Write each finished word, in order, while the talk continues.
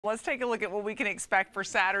Let's take a look at what we can expect for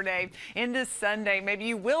Saturday into Sunday. Maybe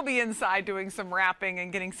you will be inside doing some wrapping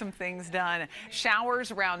and getting some things done. Showers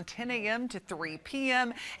around 10 a.m. to 3 p.m.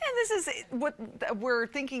 And this is what we're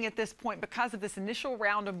thinking at this point because of this initial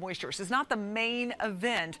round of moisture. This is not the main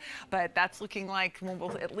event, but that's looking like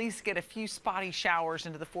we'll at least get a few spotty showers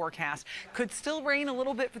into the forecast. Could still rain a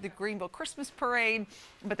little bit for the Greenville Christmas Parade,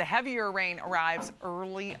 but the heavier rain arrives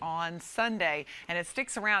early on Sunday, and it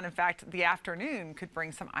sticks around. In fact, the afternoon could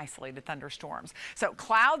bring some isolated thunderstorms. So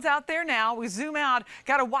clouds out there now. We zoom out.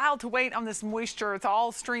 Got a while to wait on this moisture. It's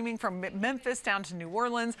all streaming from Memphis down to New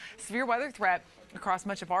Orleans. Severe weather threat across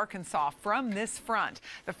much of Arkansas from this front.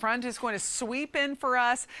 The front is going to sweep in for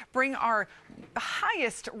us, bring our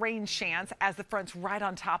highest rain chance as the front's right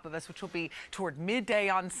on top of us, which will be toward midday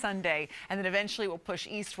on Sunday, and then eventually will push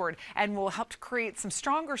eastward and will help to create some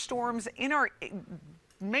stronger storms in our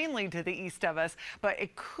mainly to the east of us, but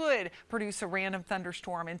it could produce a random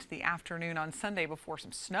thunderstorm into the afternoon on Sunday before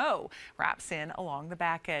some snow wraps in along the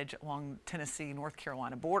back edge along Tennessee, North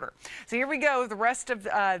Carolina border. So here we go. The rest of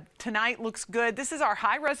tonight looks good. This is our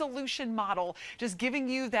high resolution model, just giving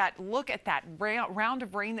you that look at that round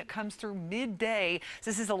of rain that comes through midday.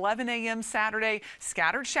 So this is 11 a.m. Saturday,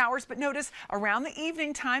 scattered showers, but notice around the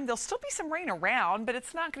evening time, there'll still be some rain around, but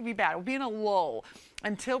it's not going to be bad. We'll be in a lull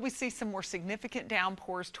until we see some more significant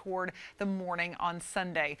downpours toward the morning on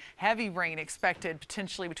Sunday. Heavy rain expected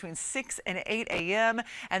potentially between 6 and 8 a.m.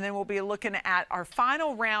 And then we'll be looking at our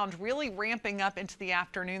final round really ramping up into the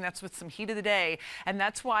afternoon. That's with some heat of the day. And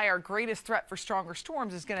that's why our greatest threat for stronger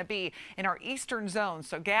storms is going to be in our eastern zone.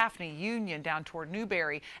 So Gaffney, Union down toward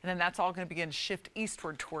Newberry. And then that's all going to begin to shift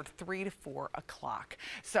eastward toward 3 to 4 o'clock.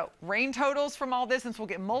 So rain totals from all this, since we'll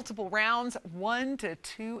get multiple rounds, 1 to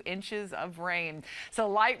 2 inches of rain. So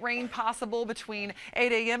light rain possible between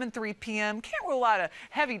 8 a.m. and 3 p.m. Can't rule out a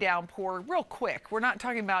heavy downpour real quick. We're not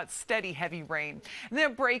talking about steady heavy rain. And then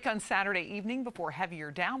a break on Saturday evening before heavier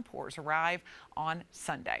downpours arrive on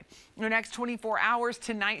Sunday. The next 24 hours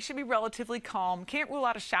tonight should be relatively calm. Can't rule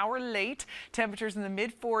out a shower late. Temperatures in the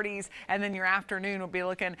mid 40s, and then your afternoon will be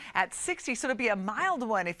looking at 60. So it'll be a mild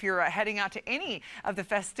one if you're heading out to any of the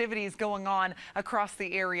festivities going on across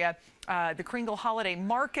the area. The Kringle Holiday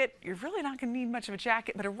Market, you're really not going to need much of a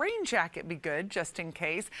jacket, but a rain jacket would be good just in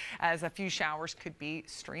case, as a few showers could be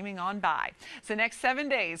streaming on by. So next 7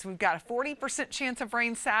 days, we've got a 40% chance of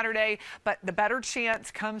rain Saturday, but the better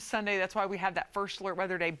chance comes Sunday. That's why we have that first alert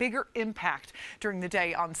weather day, bigger impact during the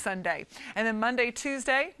day on Sunday. And then Monday,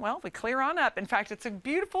 Tuesday, well, we clear on up. In fact, it's a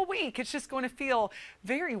beautiful week. It's just going to feel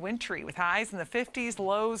very wintry with highs in the 50s,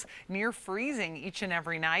 lows near freezing each and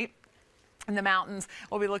every night. In the mountains,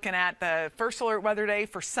 we'll be looking at the first alert weather day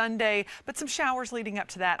for Sunday, but some showers leading up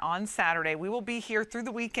to that on Saturday. We will be here through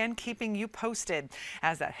the weekend, keeping you posted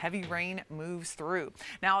as that heavy rain moves through.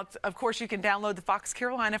 Now, of course, you can download the Fox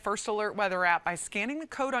Carolina First Alert Weather app by scanning the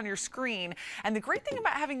code on your screen. And the great thing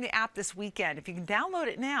about having the app this weekend, if you can download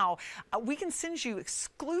it now, we can send you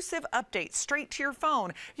exclusive updates straight to your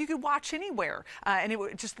phone. You could watch anywhere, and it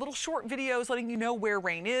just little short videos letting you know where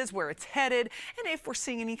rain is, where it's headed, and if we're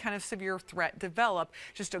seeing any kind of severe threat develop.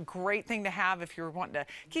 Just a great thing to have if you're wanting to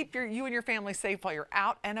keep you and your family safe while you're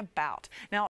out and about. Now,